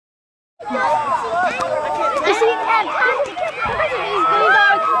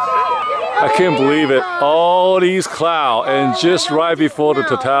I can't believe it. All these clouds, and just right before the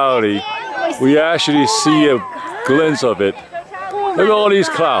totality, we actually see a glimpse of it. Look at all these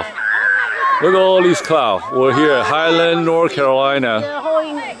clouds. Look at all these clouds. We're here at Highland, North Carolina.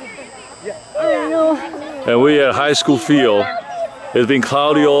 And we at high school field. It's been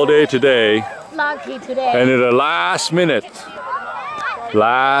cloudy all day today. And in the last minute,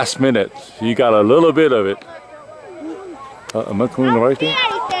 you got a little bit of it. Am I coming the right thing?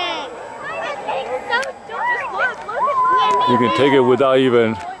 You can take it without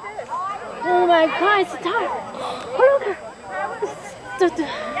even. Oh my God, it's dark. Look.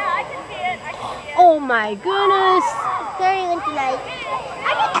 Oh my goodness.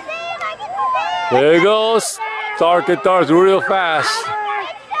 There it goes. Dark, it darks real fast.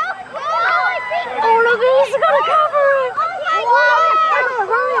 Oh, look, he's gonna cover it.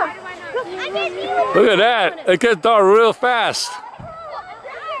 Look at that. It gets dark real fast.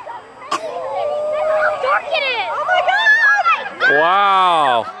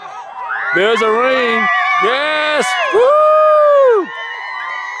 Wow. There's a ring. Yes. Woo!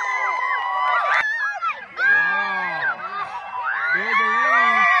 There's a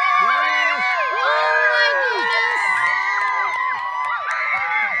ring. Yes. Oh my goodness.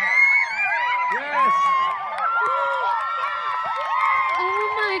 Yes. Oh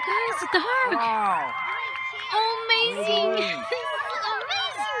my God, it's dark. Wow. Amazing.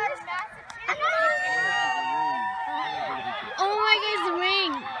 Oh my God, it's a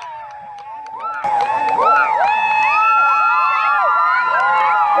ring.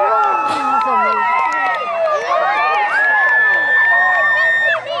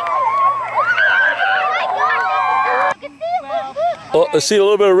 Oh, I see a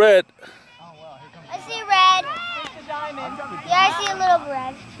little bit of red. I see red. Yeah, I see a little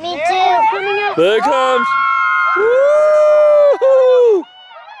red. Me too. There it comes. Woo-hoo!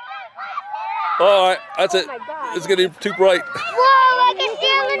 All right, that's it. It's getting too bright. Whoa, I can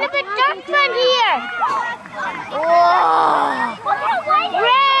see a little bit dark from here. Whoa.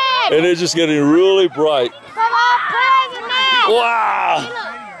 Red. And it's just getting really bright. Come on, president. Wow.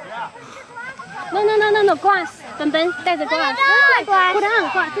 No, glass. 本本带着 glass. glass. 不然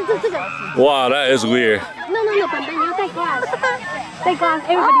glass. 这个。 Wow, that is weird. No, 本本你要带 glass. 带 glass.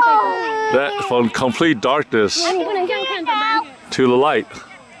 Everybody 带 glass. That from complete darkness 你不能这样看，本本。 to the light.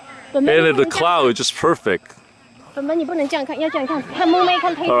 本本 And the cloud is just perfect. 本本你不能这样看，要这样看，看妹妹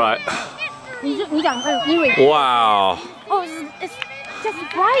看黑。 All right. 你讲Yuri. Wow. Oh, it's just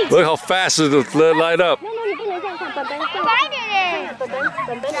bright. Look how fast it light up. No, 你不能这样看，本本。Bright it is. 本本你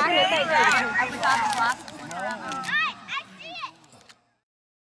不能带这个。